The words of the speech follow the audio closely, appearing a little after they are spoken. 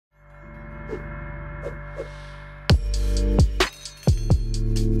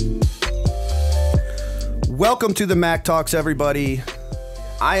Welcome to the Mack Talks, everybody.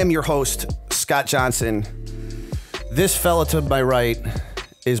 I am your host, Scott Johnson. This fella to my right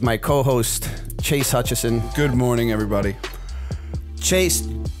is my co-host, Chase Hutchison. Good morning, everybody. Chase,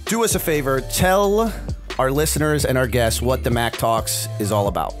 do us a favor. Tell our listeners and our guests what the Mack Talks is all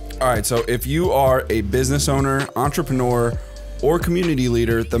about. All right, so if you are a business owner, entrepreneur, or community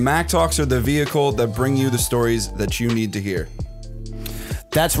leader, the Mack Talks are the vehicle that bring you the stories that you need to hear.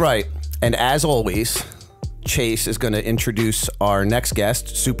 That's right. And as always, Chase is going to introduce our next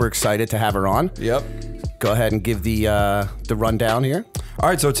guest. Super excited to have her on. Yep. Go ahead and give the rundown here. All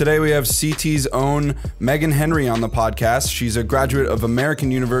right, so today we have CT's own Megan Henry on the podcast. She's a graduate of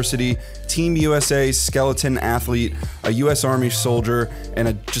American University, Team USA skeleton athlete, a U.S. Army soldier,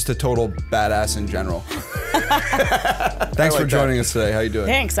 and just a total badass in general. Thanks for joining us today. How you doing?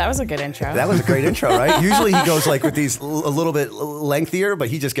 Thanks. That was a good intro. That was a great intro, right? Usually he goes like with these a little bit lengthier, but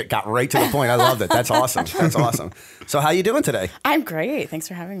he just got right to the point. I loved it. That's awesome. That's awesome. So how you doing today? I'm great. Thanks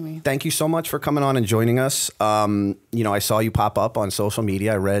for having me. Thank you so much for coming on and joining us. I saw you pop up on social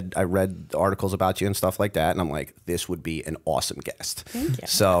media. I read articles about you and stuff like that, and I'm like, this would be an awesome guest. Thank you.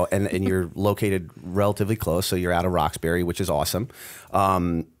 So, and you're located relatively close, so you're out of Roxbury, which is awesome.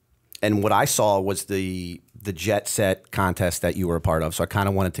 And what I saw was the JetSet contest that you were a part of. So I kind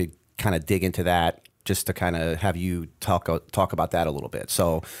of wanted to kind of dig into that, just to kind of have you talk about that a little bit.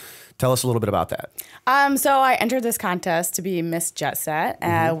 So tell us a little bit about that. So I entered this contest to be Miss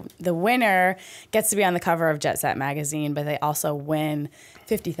JetSet. The winner gets to be on the cover of JetSet magazine, but they also win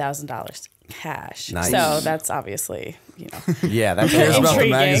 $50,000 cash. Nice. So that's obviously, Yeah, that cares about the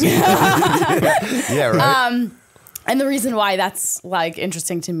magazine. Yeah, right. And the reason why that's like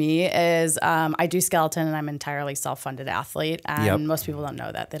interesting to me is I do skeleton and I'm an entirely self-funded athlete. And most people don't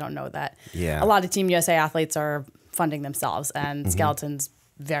know that. They don't know that a lot of Team USA athletes are funding themselves, and skeleton's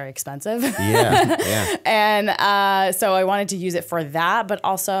very expensive. Yeah. And so I wanted to use it for that, but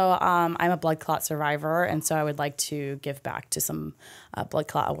also I'm a blood clot survivor, and so I would like to give back to some blood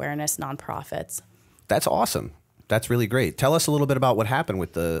clot awareness nonprofits. That's awesome. That's really great. Tell us a little bit about what happened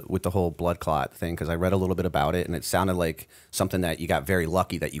with the whole blood clot thing, because I read a little bit about it, and it sounded like something that you got very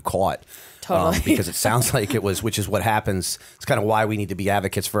lucky that you caught. Totally. Because it sounds like it was, which is what happens. It's kind of why we need to be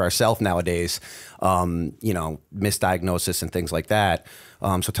advocates for ourselves nowadays. Misdiagnosis and things like that.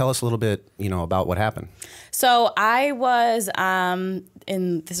 So tell us a little bit, about what happened. So I was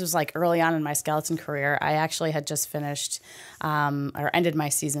this was like early on in my skeleton career. I actually had just finished or ended my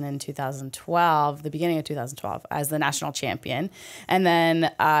season in 2012, the beginning of 2012, as the national champion. And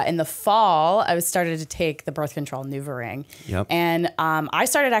then in the fall, I was started to take the birth control NuvaRing. Yep. And I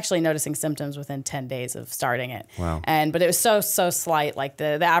started actually noticing symptoms within 10 days of starting it. Wow. But it was so slight. Like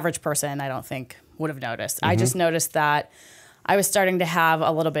the average person, I don't think would have noticed. I just noticed that I was starting to have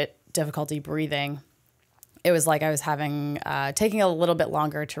a little bit difficulty breathing. It was like I was having taking a little bit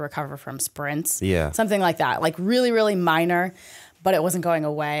longer to recover from sprints. Yeah. Something like that. Like really, really minor, but it wasn't going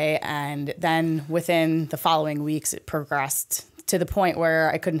away. And then within the following weeks, it progressed to the point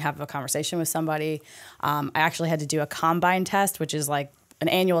where I couldn't have a conversation with somebody. I actually had to do a combine test, which is like an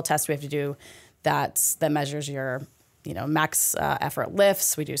annual test we have to do that measures your max effort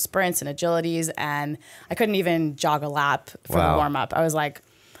lifts. We do sprints and agilities, and I couldn't even jog a lap for the warm up. I was like,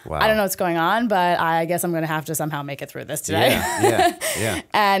 wow. I don't know what's going on, but I guess I'm going to have to somehow make it through this today. Yeah.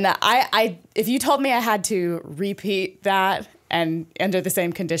 And I if you told me I had to repeat that and under the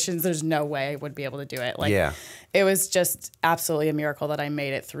same conditions, there's no way I would be able to do it. It was just absolutely a miracle that I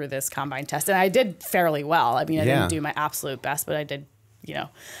made it through this combine test. And I did fairly well. I mean, I didn't do my absolute best, but I did,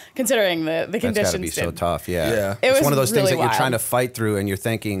 considering the conditions. That's gotta be so tough. Yeah. It was one of those really things that wild. you're trying to fight through, and you're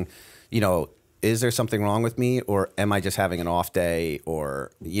thinking, is there something wrong with me, or am I just having an off day,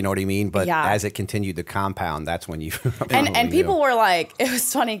 or you know what I mean? But as it continued to compound, that's when you and people were like, it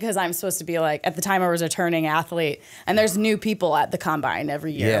was funny because I'm supposed to be like, at the time I was a returning athlete, and there's new people at the combine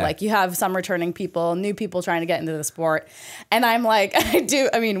every year. Yeah. Like you have some returning people, new people trying to get into the sport, and I'm like,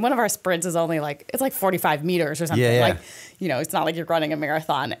 one of our sprints is only like, it's like 45 meters or something. Yeah. Like, it's not like you're running a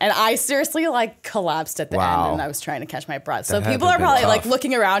marathon. And I seriously like collapsed at the end, and I was trying to catch my breath. So people are probably like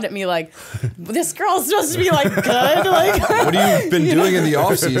looking around at me like, this girl's supposed to be like good. Like, what have you been doing in the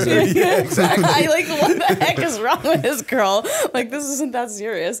off season? Yeah, exactly. What the heck is wrong with this girl? Like, this isn't that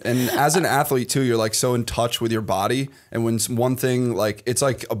serious. And as an athlete too, you're like so in touch with your body. And when one thing, like, it's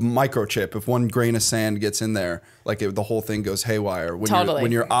like a microchip. If one grain of sand gets in there, like the whole thing goes haywire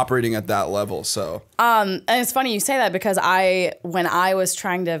when you're operating at that level. So and it's funny you say that, because when I was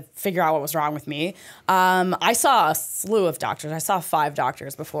trying to figure out what was wrong with me, I saw a slew of doctors. I saw 5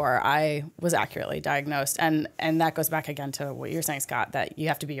 doctors before I was accurately diagnosed. And that goes back again to what you're saying, Scott, that you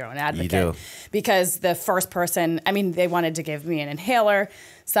have to be your own advocate. You do. Because the first person, I mean, they wanted to give me an inhaler.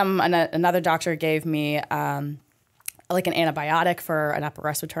 Another doctor gave me like an antibiotic for an upper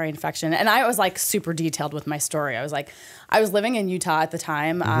respiratory infection. And I was like super detailed with my story. I was like, I was living in Utah at the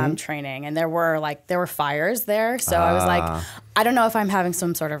time, training, and there were fires there. So I was like, I don't know if I'm having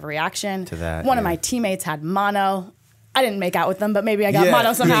some sort of reaction to that. One of my teammates had mono. I didn't make out with them, but maybe I got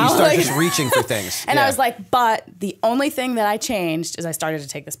mono somehow. You start just reaching for things. And I was like, but the only thing that I changed is I started to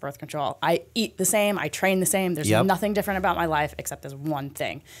take this birth control. I eat the same. I train the same. There's nothing different about my life except this one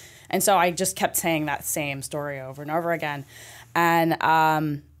thing. And so I just kept saying that same story over and over again. And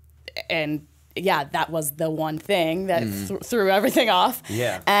yeah, that was the one thing that threw everything off.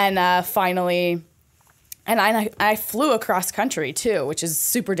 Yeah. And finally, and I flew across country too, which is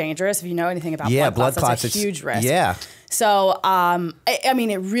super dangerous. If you know anything about blood clots, that's a huge risk. Yeah. So, I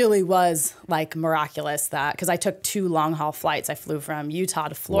mean, it really was like miraculous that, because I took 2 long haul flights. I flew from Utah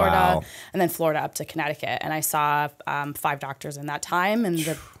to Florida and then Florida up to Connecticut. And I saw 5 doctors in that time. And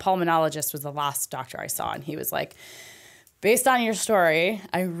the pulmonologist was the last doctor I saw. And he was like, based on your story,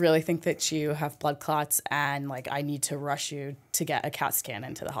 I really think that you have blood clots and like I need to rush you to get a CAT scan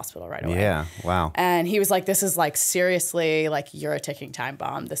into the hospital right away. Yeah, wow. And he was like, this is like seriously, like you're a ticking time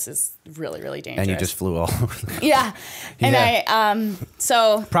bomb. This is really, really dangerous. And you just flew all over. Yeah. And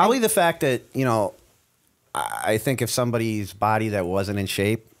so. Probably the fact that, you know, I think if somebody's body that wasn't in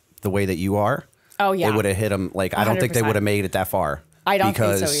shape the way that you are, it would have hit them. Like, I don't think they would have made it that far. I don't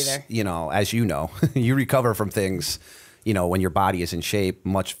think so either. You know, as you know, you recover from things, you know, when your body is in shape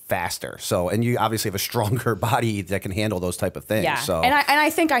much faster. So, and you obviously have a stronger body that can handle those type of things. Yeah. So, and I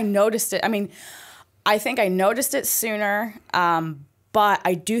think I noticed it. I mean, I think I noticed it sooner. But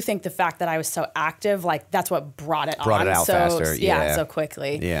I do think the fact that I was so active, like that's what brought it out faster. Yeah, so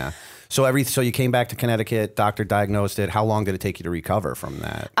quickly. Yeah. So you came back to Connecticut, doctor diagnosed it. How long did it take you to recover from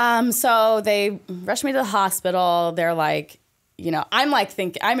that? So they rushed me to the hospital. They're like, you know, I'm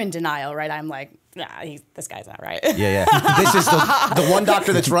in denial, right? I'm like, nah, this guy's not right. Yeah. This is the one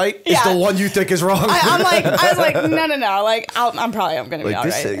doctor that's right is the one you think is wrong. I was like, no. Like, I'm going to be all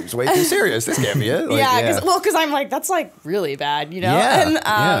this right. This seems way too serious. This can't be it. Like, because I'm like, that's like really bad, you know?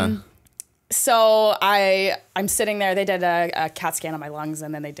 Yeah. And so I'm sitting there. They did a CAT scan on my lungs,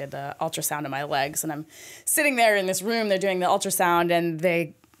 and then they did an ultrasound on my legs. And I'm sitting there in this room. They're doing the ultrasound, and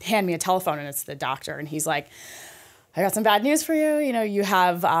they hand me a telephone, and it's the doctor. And he's like, I got some bad news for you. You know, you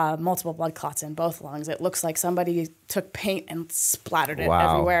have multiple blood clots in both lungs. It looks like somebody took paint and splattered it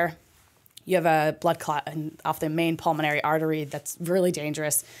everywhere. You have a blood clot off the main pulmonary artery that's really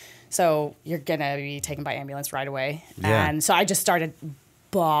dangerous. So you're going to be taken by ambulance right away. Yeah. And so I just started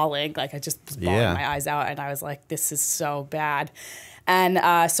bawling. Like I just was bawling my eyes out. And I was like, this is so bad.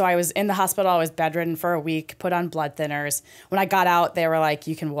 And so I was in the hospital. I was bedridden for a week, put on blood thinners. When I got out, they were like,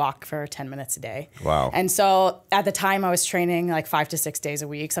 you can walk for 10 minutes a day. Wow. And so at the time, I was training like 5 to 6 days a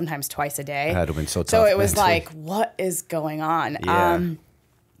week, sometimes twice a day. That had to have been so tough. So it was like, what is going on? Yeah.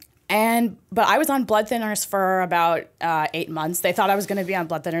 But I was on blood thinners for about 8 months. They thought I was going to be on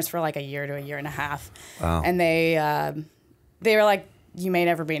blood thinners for like a year to a year and a half. Wow. And they were like, you may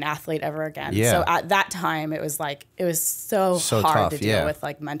never be an athlete ever again. Yeah. So at that time, it was so hard tough, to deal with,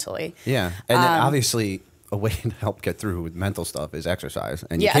 like mentally. Yeah. And then obviously a way to help get through with mental stuff is exercise.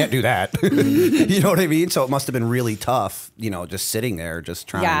 And you can't do that. You know what I mean? So it must have been really tough, you know, just sitting there, just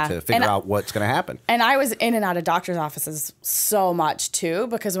trying to figure out what's going to happen. And I was in and out of doctor's offices so much too,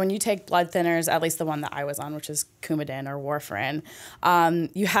 because when you take blood thinners, at least the one that I was on, which is Coumadin or warfarin,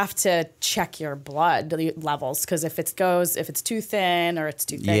 you have to check your blood levels, because if it's too thin or it's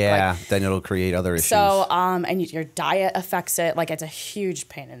too thick, then it'll create other issues. So, and your diet affects it. Like it's a huge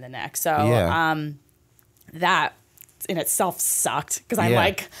pain in the neck. So, that in itself sucked, because I'm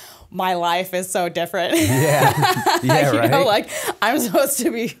like, my life is so different. Yeah, you know, like I'm supposed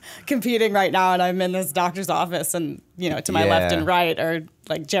to be competing right now, and I'm in this doctor's office, and you know, to my left and right are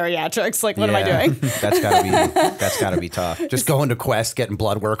like geriatrics. Like, what am I doing? That's gotta be tough. Just going to Quest, getting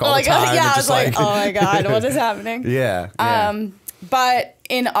blood work all the time. Yeah, I was like, oh my god, what is happening? Yeah. But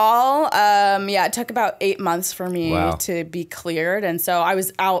in all, it took about 8 months for me to be cleared. And so I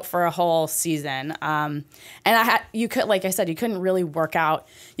was out for a whole season. And you couldn't really work out.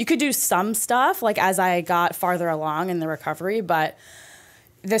 You could do some stuff like as I got farther along in the recovery, but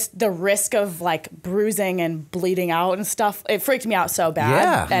the risk of like bruising and bleeding out and stuff, it freaked me out so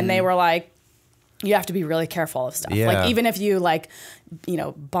bad. Yeah. And they were like, you have to be really careful of stuff. Yeah. Like even if you like, you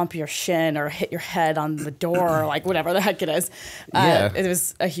know, bump your shin or hit your head on the door or like whatever the heck it is, it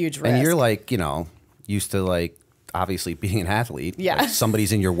was a huge risk. And you're like, you know, used to like obviously being an athlete, Yeah. like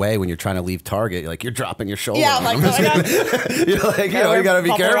somebody's in your way when you're trying to leave target. You're like, you're dropping your shoulder. Yeah, I'm like, oh my God. You're like, you got to be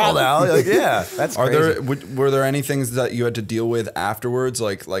Pop careful around. now. You're like, yeah, that's crazy. Were there any things that you had to deal with afterwards,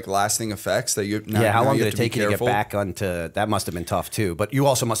 like lasting effects that you? Yeah, how long you did have it to be take you to get careful? back onto? That must have been tough too. But you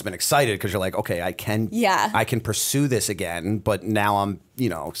also must have been excited because you're like, okay, I can pursue this again. But now I'm,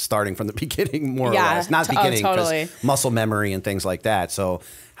 starting from the beginning more or less. Not beginning, totally. because muscle memory and things like that. So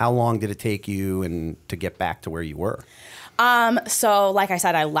how long did it take you to get back to where you were? So like I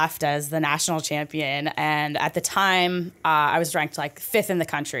said, I left as the national champion, and at the time, I was ranked like 5th in the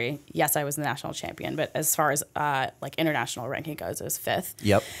country. Yes, I was the national champion, but as far as like international ranking goes, it was 5th.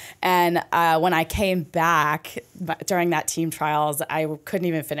 Yep. And when I came back during that team trials, I couldn't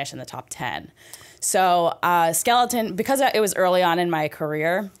even finish in the top 10. So skeleton, because it was early on in my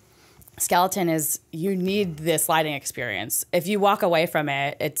career, skeleton you need the sliding experience. If you walk away from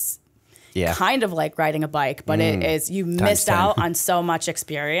it, it's kind of like riding a bike, but it is, you missed out on so much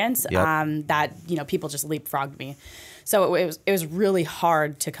experience that, people just leapfrogged me. So it was really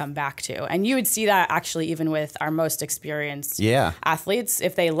hard to come back to. And you would see that actually even with our most experienced athletes.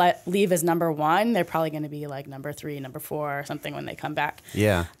 If they leave as number 1, they're probably going to be like number 3, number 4 or something when they come back.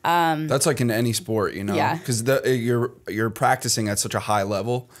 Yeah. That's like in any sport, Yeah. because you're practicing at such a high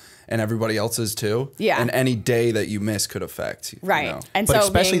level. And everybody else is too. Yeah. And any day that you miss could affect. Right. And but so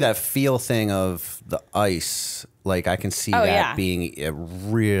especially that feel thing of the ice, like I can see that being a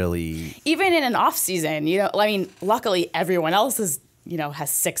really... Even in an off season, luckily everyone else is, has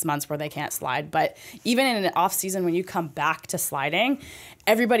 6 months where they can't slide. But even in an off season, when you come back to sliding,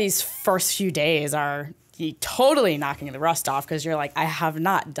 everybody's first few days are totally knocking the rust off because you're like, I have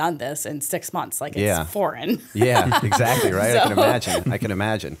not done this in 6 months. Like it's foreign. Yeah, exactly. Right. I can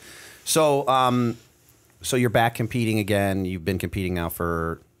imagine. So, so you're back competing again. You've been competing now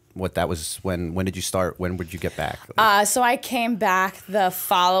for what? That was when did you start? When would you get back? So I came back the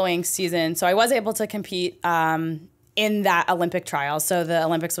following season. So I was able to compete in that Olympic trial. So the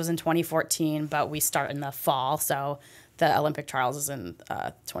Olympics was in 2014, but we start in the fall. So the Olympic trials is in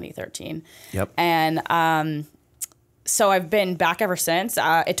 2013. Yep. And so I've been back ever since.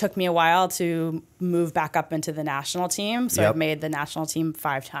 It took me a while to move back up into the national team. So I've made the national team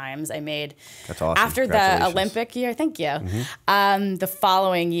 5 times. I made... That's awesome. After the Olympic year, thank you. The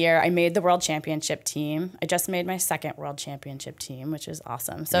following year, I made the World Championship team. I just made my 2nd World Championship team, which is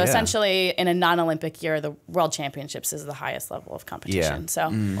awesome. So essentially, in a non-Olympic year, the World Championships is the highest level of competition.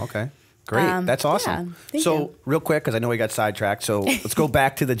 So okay. Great. That's awesome. Yeah, so thank you. real quick, because I know we got sidetracked. So let's go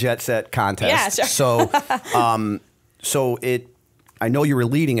back to the JetSet contest. Yeah, sure. So, I know you were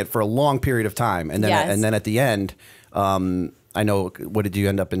leading it for a long period of time, and then at the end, I know. What did you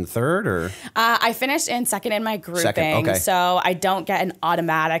end up in 3rd or? I finished in 2nd in my grouping, okay. So I don't get an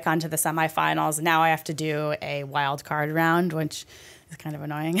automatic onto the semifinals. Now I have to do a wild card round, which is kind of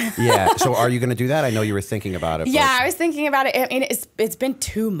annoying. Yeah. So are you going to do that? I know you were thinking about it. Yeah, I was thinking about it. I mean, it's been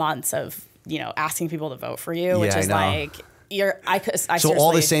 2 months of asking people to vote for you, which is like. So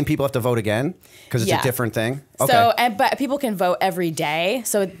all the same people have to vote again because it's a different thing. Okay. So, but people can vote every day.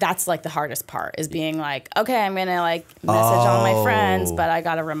 So that's like the hardest part is being like, okay, I'm gonna like message all my friends, but I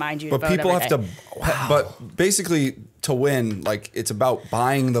gotta remind you. But to vote people every have day. to. But basically, to win, like it's about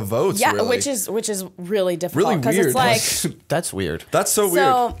buying the votes. Yeah, really. which is really difficult really because weird. it's like That's weird. That's so weird.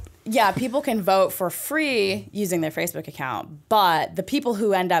 So yeah, people can vote for free using their Facebook account, but the people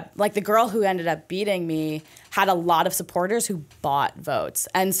who end up, like the girl who ended up beating me, had a lot of supporters who bought votes.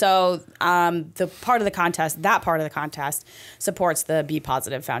 And so that part of the contest supports the Be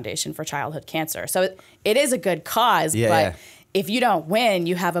Positive Foundation for Childhood Cancer. So it is a good cause, but if you don't win,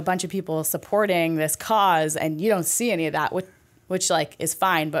 you have a bunch of people supporting this cause and you don't see any of that, which like is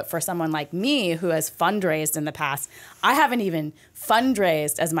fine. But for someone like me who has fundraised in the past, I haven't even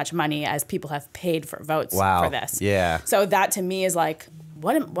fundraised as much money as people have paid for votes for this. Yeah. So that to me is like,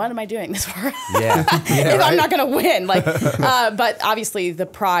 what am I doing this for? Yeah. If I'm not going to win, like, but obviously the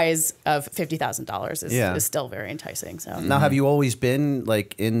prize of $50,000 is still very enticing. So now, have you always been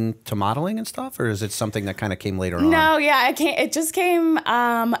like into modeling and stuff, or is it something that kind of came later on? No, yeah, it just came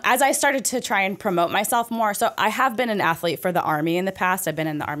as I started to try and promote myself more. So I have been an athlete for the Army in the past. I've been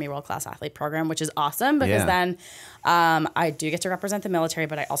in the Army World Class Athlete Program, which is awesome because then I do get to represent the military,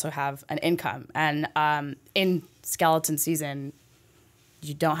 but I also have an income. And in skeleton season,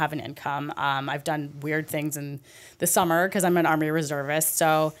 you don't have an income. I've done weird things in the summer because I'm an Army reservist.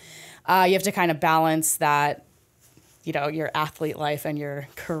 So you have to kind of balance that, your athlete life and your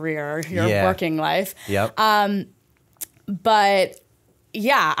career, your working life. Yep. But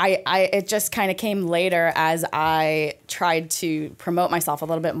yeah, it just kind of came later as I tried to promote myself a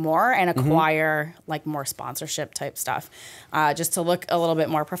little bit more and acquire like more sponsorship type stuff, just to look a little bit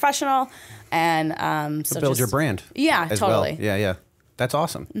more professional and to build your brand. Yeah, as totally. Well. Yeah. That's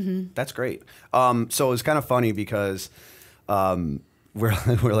awesome. That's great. So it's kind of funny because we're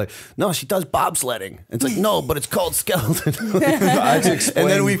like, no, she does bobsledding. It's like, no, but it's called skeleton. I had to explain.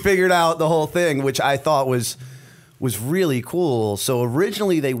 And then we figured out the whole thing, which I thought was really cool. So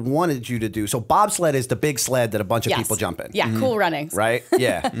originally they wanted you to do, so bobsled is the big sled that a bunch of people jump in. Yeah, cool runnings. Right?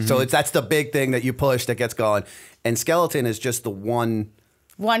 Yeah. So that's the big thing that you push that gets going. And skeleton is just the one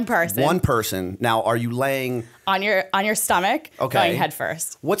person. One person. Now, are you laying on your stomach, going head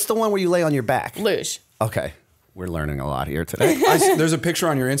first? What's the one where you lay on your back? Luge. Okay. We're learning a lot here today. There's a picture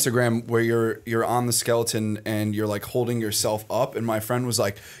on your Instagram where you're on the skeleton and you're like holding yourself up, and my friend was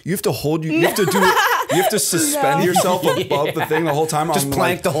like, you have to suspend yourself above the thing the whole time. Just I'm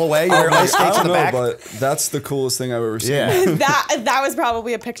plank like, the whole way. Your ice skates in the back. But that's the coolest thing I've ever seen. Yeah. that was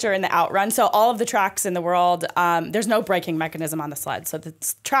probably a picture in the outrun. So all of the tracks in the world, there's no braking mechanism on the sled. So the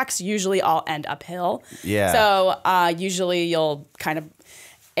tracks usually all end uphill. Yeah. So usually you'll kind of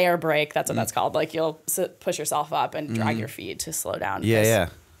air brake. That's what that's called. Like you'll push yourself up and drag your feet to slow down. Yeah.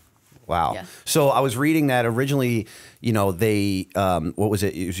 Wow. Yeah. So I was reading that originally, they, what was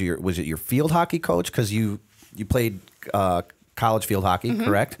it? Was it your field hockey coach? Because you played college field hockey,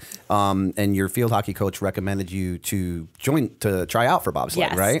 correct? And your field hockey coach recommended you to try out for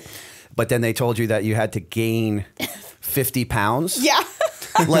bobsled, right? But then they told you that you had to gain 50 pounds. Yeah.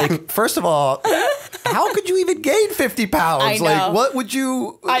 Like, first of all, how could you even gain 50 pounds? I know. Like, what would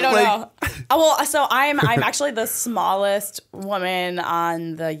you? I don't know. Well, so I'm actually the smallest woman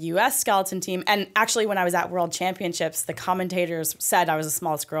on the U.S. skeleton team, and actually, when I was at World Championships, the commentators said I was the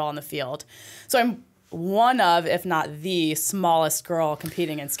smallest girl on the field. So I'm one of, if not the smallest girl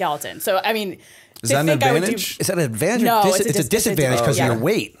competing in skeleton. So I mean, is that an advantage? Is that an advantage? No, it's a disadvantage because of your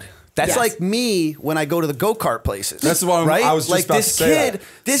weight. That's like me when I go to the go-kart places. That's the one, right? I was just about to say that.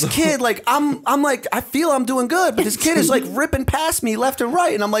 This kid, like I'm like, I feel I'm doing good, but this kid is like ripping past me left and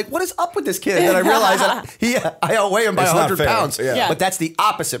right, and I'm like, what is up with this kid? And then I realize that I outweigh him by 100 pounds. Yeah. But that's the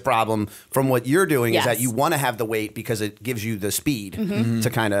opposite problem from what you're doing is that you want to have the weight because it gives you the speed to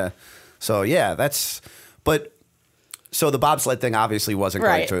kind of. So yeah, but. So the bobsled thing obviously wasn't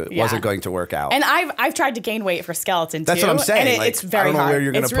going to work out. And I've tried to gain weight for skeleton too. That's what I'm saying. And it's very hard. I don't know where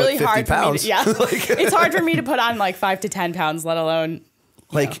you're going to put 50 pounds. It's hard for me to put on like 5 to 10 pounds, let alone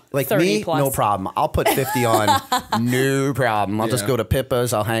like 30 me, plus. no problem. I'll put 50 on, no problem. I'll just go to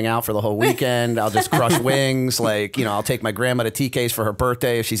Pippa's. I'll hang out for the whole weekend. I'll just crush wings. Like, I'll take my grandma to TK's for her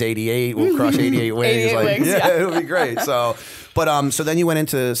birthday. If she's 88, we'll crush 88 wings. 88 wings, it'll be great. So then you went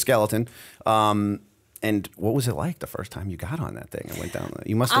into skeleton. And what was it like the first time you got on that thing and went down?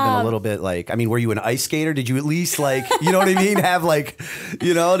 You must have been a little bit like, I mean, were you an ice skater? Did you at least like, you know what I mean? Have like, were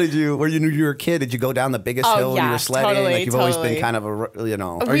you when you were a kid, did you go down the biggest hill when you were sledding? Totally, like you've always been kind of Are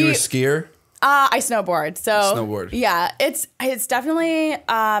you a skier? I snowboard. So snowboard. Yeah, it's definitely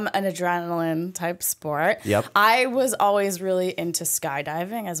an adrenaline type sport. Yep. I was always really into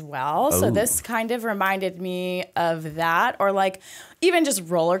skydiving as well. So this kind of reminded me of that, or like even just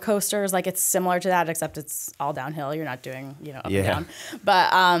roller coasters. Like it's similar to that, except it's all downhill. You're not doing up and down.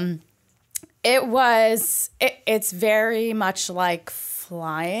 But it's very much like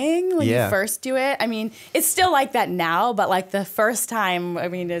flying when you first do it. I mean, it's still like that now, but like the first time, I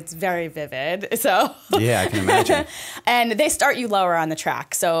mean, it's very vivid. So yeah, I can imagine. And they start you lower on the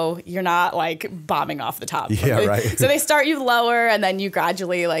track, so you're not like bombing off the top. Yeah, right. So they start you lower, and then you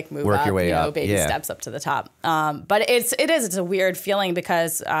gradually like move work up, your way up. Baby steps up to the top. But it's a weird feeling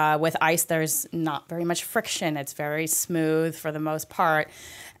because with ice, there's not very much friction. It's very smooth for the most part.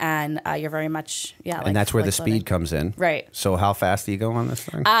 And you're very much, and that's where the speed comes in. Right. So how fast do you go on this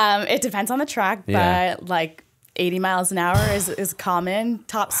thing? It depends on the track, but like 80 miles an hour is common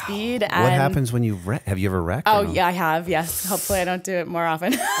top speed. And what happens when you wreck? Have you ever wrecked? Oh, yeah, I have. Yes. Hopefully I don't do it more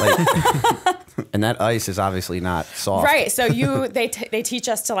often. And that ice is obviously not soft. Right. So they teach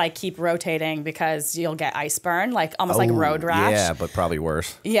us to like keep rotating because you'll get ice burn, like almost like road rash. Yeah, but probably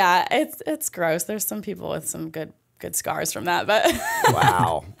worse. Yeah, it's gross. There's some people with some good scars from that, but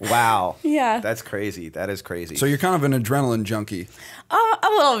wow. Yeah. That's crazy. That is crazy. So you're kind of an adrenaline junkie. A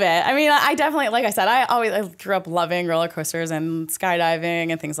little bit. I mean, I definitely, like I said, I grew up loving roller coasters and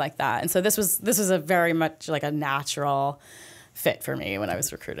skydiving and things like that. And so this was a very much like a natural fit for me when I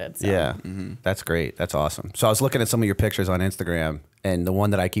was recruited. So. Yeah. That's great. That's awesome. So I was looking at some of your pictures on Instagram, and the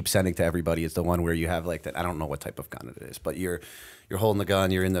one that I keep sending to everybody is the one where you have like that. I don't know what type of gun it is, but you're holding the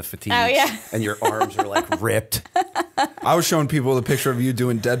gun, you're in the fatigues, and your arms are like ripped, I was showing people the picture of you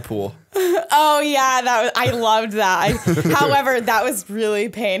doing Deadpool. Oh yeah, I loved that. However, that was really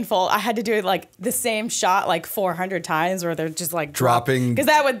painful. I had to do like the same shot like 400 times, where they're just like dropping because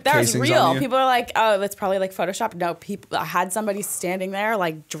that was real. you. People are like, oh, that's probably like Photoshop. No, I had somebody standing there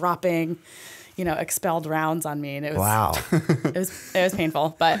like dropping, expelled rounds on me, and it was wow. it was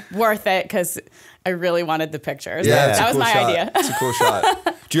painful, but worth it because I really wanted the pictures. Yeah, that was cool my shot. idea. It's a cool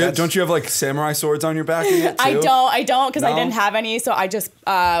shot. Don't you have like samurai swords on your back in it too? I don't because I No? didn't have any, so I just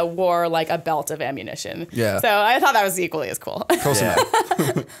wore like a belt of ammunition. Yeah. So I thought that was equally as cool. Close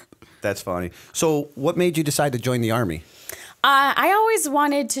enough. That's funny. So what made you decide to join the Army? I always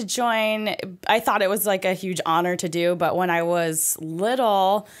wanted to join. I thought it was like a huge honor to do, but when I was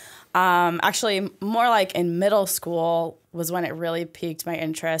little, actually more like in middle school was when it really piqued my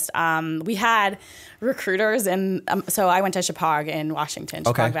interest. We had recruiters, and so I went to Chippewa in Washington,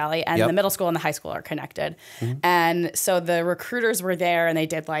 Chippewa Valley, and the middle school and the high school are connected. And so the recruiters were there, and they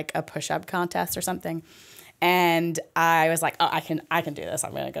did like a push-up contest or something. And I was like, oh, I can do this.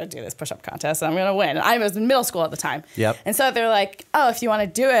 I'm going to go do this push-up contest, and I'm going to win. And I was in middle school at the time. Yep. And so they're like, oh, if you want to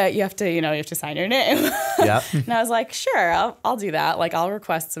do it, you have to sign your name. Yep. And I was like, sure, I'll do that. Like, I'll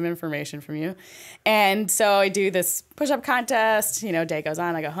request some information from you. And so I do this push-up contest. Day goes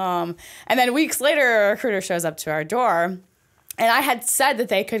on, I go home. And then weeks later, a recruiter shows up to our door. And I had said that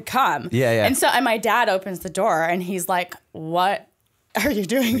they could come. Yeah. And my dad opens the door, and he's like, what are you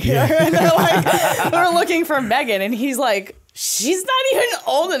doing here? And they're like, we're looking for Megan. And he's like, she's not even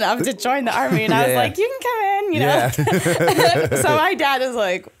old enough to join the Army. And I was like, you can come in, So my dad is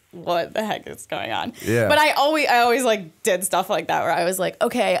like, what the heck is going on? Yeah. But I always like did stuff like that, where I was like,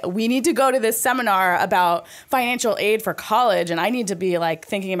 okay, we need to go to this seminar about financial aid for college, and I need to be like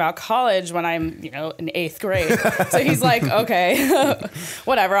thinking about college when I'm, in 8th grade. So he's like, okay,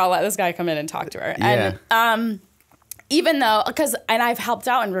 whatever, I'll let this guy come in and talk to her. Yeah. And even though, and I've helped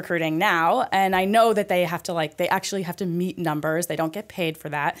out in recruiting now, and I know that they actually have to meet numbers. They don't get paid for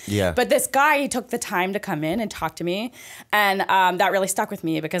that. Yeah. But this guy, he took the time to come in and talk to me, and that really stuck with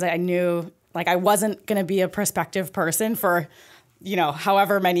me because I knew like I wasn't going to be a prospective person for,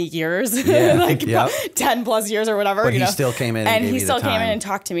 however many years, like 10 plus years or whatever. But he still came in and he gave you still the came in time. and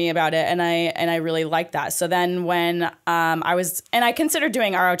talked to me about it, and I really liked that. So then when I considered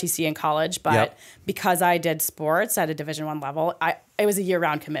doing ROTC in college, but because I did sports at a Division I level, it was a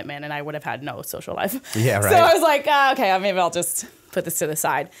year-round commitment, and I would have had no social life. Yeah, right. So I was like, okay, maybe I'll just put this to the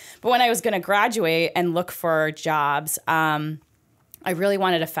side. But when I was going to graduate and look for jobs, I really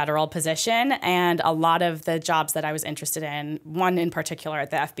wanted a federal position, and a lot of the jobs that I was interested in, one in particular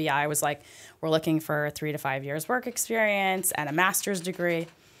at the FBI, was like, we're looking for 3 to 5 years work experience and a master's degree.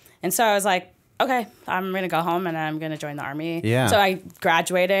 And so I was like, okay, I'm going to go home and I'm going to join the Army. Yeah. So I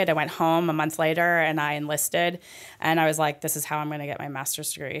graduated. I went home a month later and I enlisted. And I was like, this is how I'm going to get my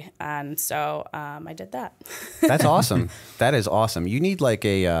master's degree. And so I did that. That's awesome. That is awesome. You need like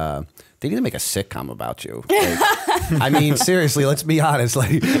they need to make a sitcom about you. Like, I mean, seriously, let's be honest. Like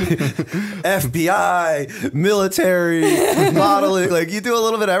FBI, military, modeling, like you do a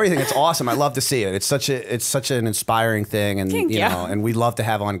little bit of everything. It's awesome. I love to see it. It's such an inspiring thing, and Thank you. and we love to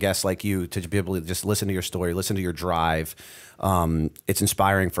have on guests like you to be able to just listen to your story, listen to your drive. It's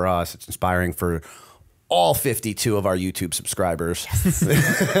inspiring for us. It's inspiring for all 52 of our YouTube subscribers.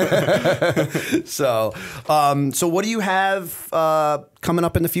 Yes. So what do you have coming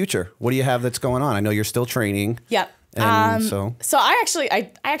up in the future? What do you have that's going on? I know you're still training. Yep. And so I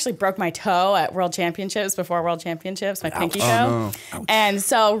actually broke my toe at World Championships, before World Championships, my pinky toe. No. And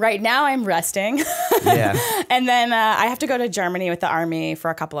so right now I'm resting. Yeah. And then I have to go to Germany with the Army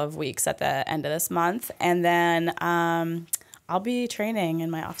for a couple of weeks at the end of this month. And then I'll be training in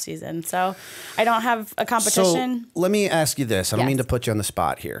my off season. So I don't have a competition. So let me ask you this. I don't Yes. mean to put you on the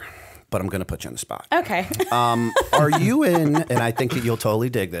spot here, but I'm going to put you on the spot. Okay. Are you in, and I think that you'll totally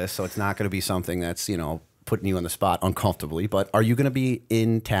dig this, so it's not going to be something that's, putting you on the spot uncomfortably, but are you going to be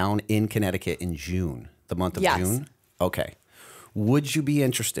in town in Connecticut in June, the month of Yes. June? Okay. Would you be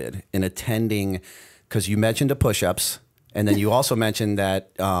interested in attending, because you mentioned the push-ups, and then you also mentioned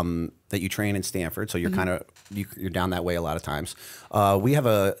that that you train in Stanford, so you're kind of, you're down that way a lot of times. We have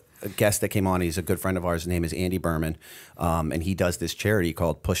a guest that came on. He's a good friend of ours. His name is Andy Berman, and he does this charity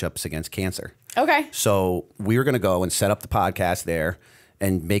called Push-Ups Against Cancer. Okay. So we were going to go and set up the podcast there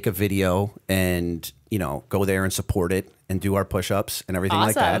and make a video and, go there and support it and do our push-ups and everything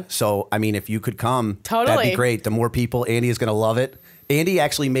like Awesome. that. So, I mean, if you could come, that'd Totally. be great. The more people, Andy is going to love it. Andy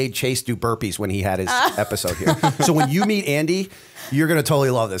actually made Chase do burpees when he had his episode here. So when you meet Andy, you're going to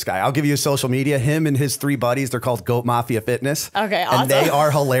totally love this guy. I'll give you his social media. Him and his 3 buddies, they're called Goat Mafia Fitness. Okay, awesome. And they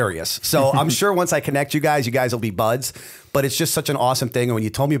are hilarious. So I'm sure once I connect you guys will be buds. But it's just such an awesome thing. And when you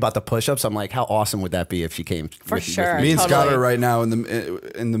told me about the push-ups, I'm like, how awesome would that be if she came? For sure. Me and Totally. Scott are right now in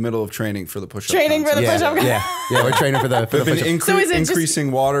the middle of training for the push-up. Training for the push-up. Yeah, we're training for the We've been push-up. So is it just-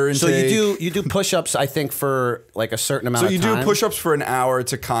 increasing water intake. So you do push-ups, I think, for like a certain amount of time. So you do push-ups for an hour.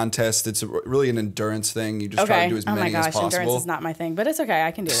 It's a contest. It's really an endurance thing. You just try to do as Oh my many as gosh, possible. endurance is not my thing, but it's okay.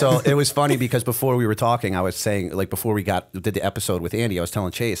 I can do it. So it was funny because before we were talking, I was saying, like, before we did the episode with Andy, I was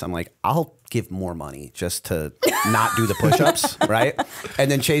telling Chase, I'm like, I'll give more money just to not do the push-ups, right? And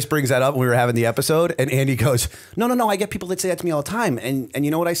then Chase brings that up when we were having the episode, and Andy goes, no, I get people that say that to me all the time. And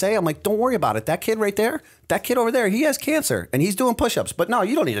you know what I say? I'm like, don't worry about it. That kid right there, that kid over there, he has cancer, and he's doing push-ups. But no,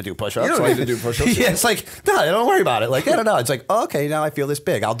 you don't need to do push-ups. You don't need to do push-ups. Yeah, it's like, no, don't worry about it. Like, I don't know. It's like, oh, okay, now I feel this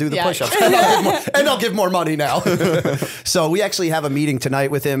big. I'll do the push-ups. And I'll give more money now. So we actually have a meeting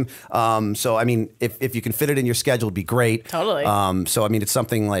tonight with him. So, I mean, if you can fit it in your schedule, it'd be great. Totally. So, I mean, it's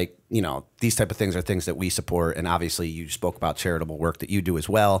something like, you know, these type of things are things that we support. And obviously you spoke about charitable work that you do as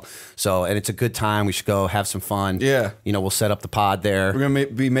well. So, and it's a good time. We should go have some fun. Yeah. You know, we'll set up the pod there. We're going to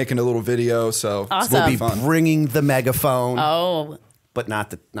be making a little video. So Awesome. We'll be fun. bringing the megaphone. Oh, But not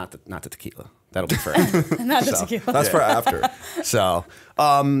the tequila. That'll be for after. not the tequila. That's for after. So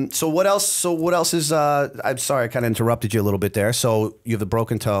what else? So what else is? I'm sorry, I kind of interrupted you a little bit there. So you have the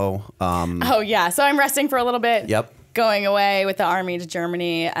broken toe. Oh yeah. So I'm resting for a little bit. Yep. Going away with the Army to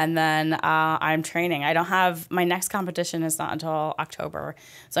Germany, and then I'm training. I don't have my next competition is not until October,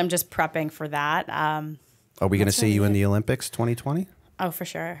 so I'm just prepping for that. Are we going to see you in the Olympics 2020? Oh, for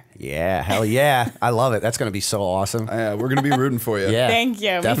sure. Yeah, hell yeah! I love it. That's going to be so awesome. Yeah, we're going to be rooting for you. Yeah, Thank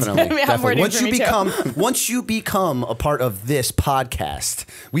you. Me Definitely. too. I'm Definitely. rooting for me too. Once you become a part of this podcast,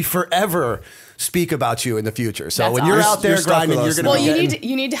 we forever speak about you in the future. So That's when you're awesome. out there You're stuck grinding, with you're us going to now. Well, be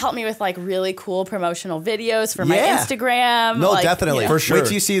you need to help me with like really cool promotional videos for my Yeah. Instagram. No, like, definitely. you know. For sure. Wait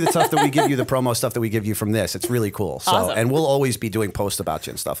till you see the stuff that we give you, the promo stuff that we give you from this. It's really cool. So, Awesome. and we'll always be doing posts about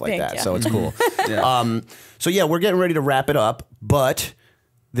you and stuff like Thank that. you. So it's cool. Yeah. So yeah, we're getting ready to wrap it up, but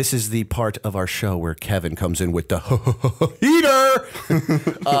this is the part of our show where Kevin comes in with the heater.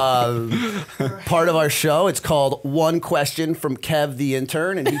 Part of our show. It's called One Question from Kev the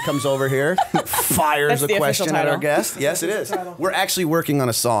Intern, and he comes over here, fires That's a the official question at our title. guest. Yes, it is. We're actually working on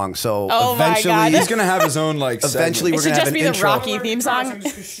a song, so Oh my eventually, God. He's going to have his own like eventually It we're should gonna have just an be the intro. Rocky theme song. All All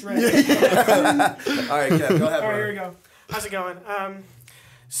right, Kev, go ahead. right, here brother. we go. How's it going?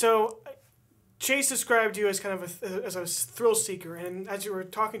 So Chase described you as kind of as a thrill seeker, and as you were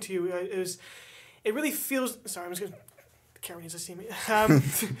talking to you, it really feels. Sorry, I'm just gonna. The camera needs to see me.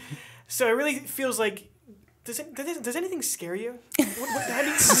 So it really feels like. Does anything scare you? I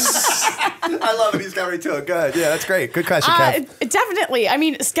love it. He's got right to it. Good. Yeah, that's great. Good question, Kev. Definitely. I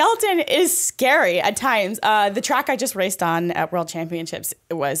mean, skeleton is scary at times. The track I just raced on at World Championships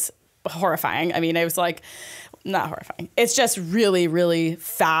was horrifying. I mean, it was like, not horrifying. It's just really, really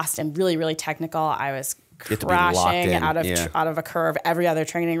fast and really, really technical. I was have to be locked crashing in, out of a curve every other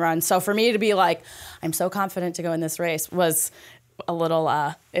training run. So for me to be like, I'm so confident to go in this race was a little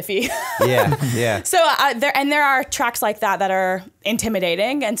iffy. Yeah. So there are tracks like that are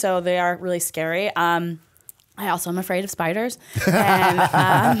intimidating, and so they are really scary. I also am afraid of spiders,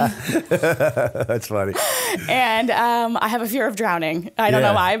 and That's funny. I have a fear of drowning. I don't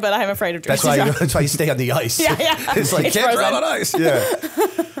know why, but I'm afraid of drowning. That's why you stay on the ice. Yeah. It's like, It's can't drown frozen. on ice. Yeah.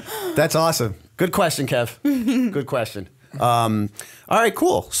 That's awesome. Good question, Kev. Good question. All right,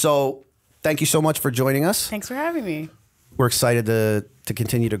 cool. So thank you so much for joining us. Thanks for having me. We're excited to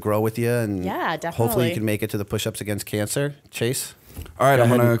continue to grow with you. And Yeah, hopefully definitely. you can make it to the push-ups against cancer. Chase? All right, Go I'm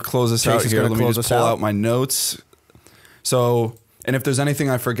ahead going to and- close this Chase out is here. gonna Let me close just us pull out. out my notes. So, and if there's anything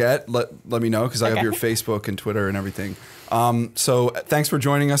I forget, let me know because I have Okay. your Facebook and Twitter and everything. So thanks for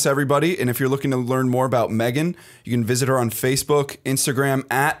joining us, everybody. And if you're looking to learn more about Megan, you can visit her on Facebook, Instagram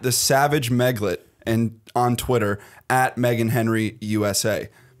at The Savage Meglet, and on Twitter at Megan Henry USA.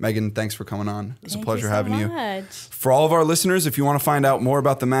 Megan, thanks for coming on. It's a pleasure having you. Much. For all of our listeners, if you want to find out more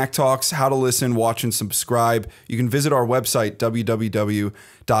about the Mack Talks, how to listen, watch, and subscribe, you can visit our website,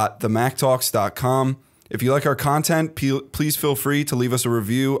 www.themacktalks.com. If you like our content, please feel free to leave us a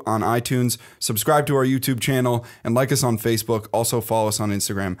review on iTunes, subscribe to our YouTube channel, and like us on Facebook. Also follow us on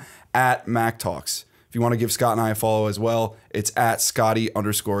Instagram at Mack Talks. If you want to give Scott and I a follow as well, it's at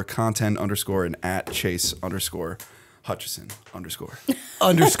Scotty_content_ and at Chase_Hutchison_. Underscore.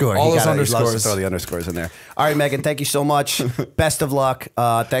 All He those got it. He loves to underscores. throw the underscores in there. All right, Megan, thank you so much. Best of luck.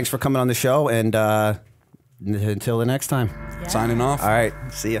 Thanks for coming on the show. And Until the next time. Yeah. Signing off. All right.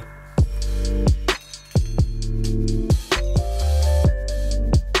 See ya.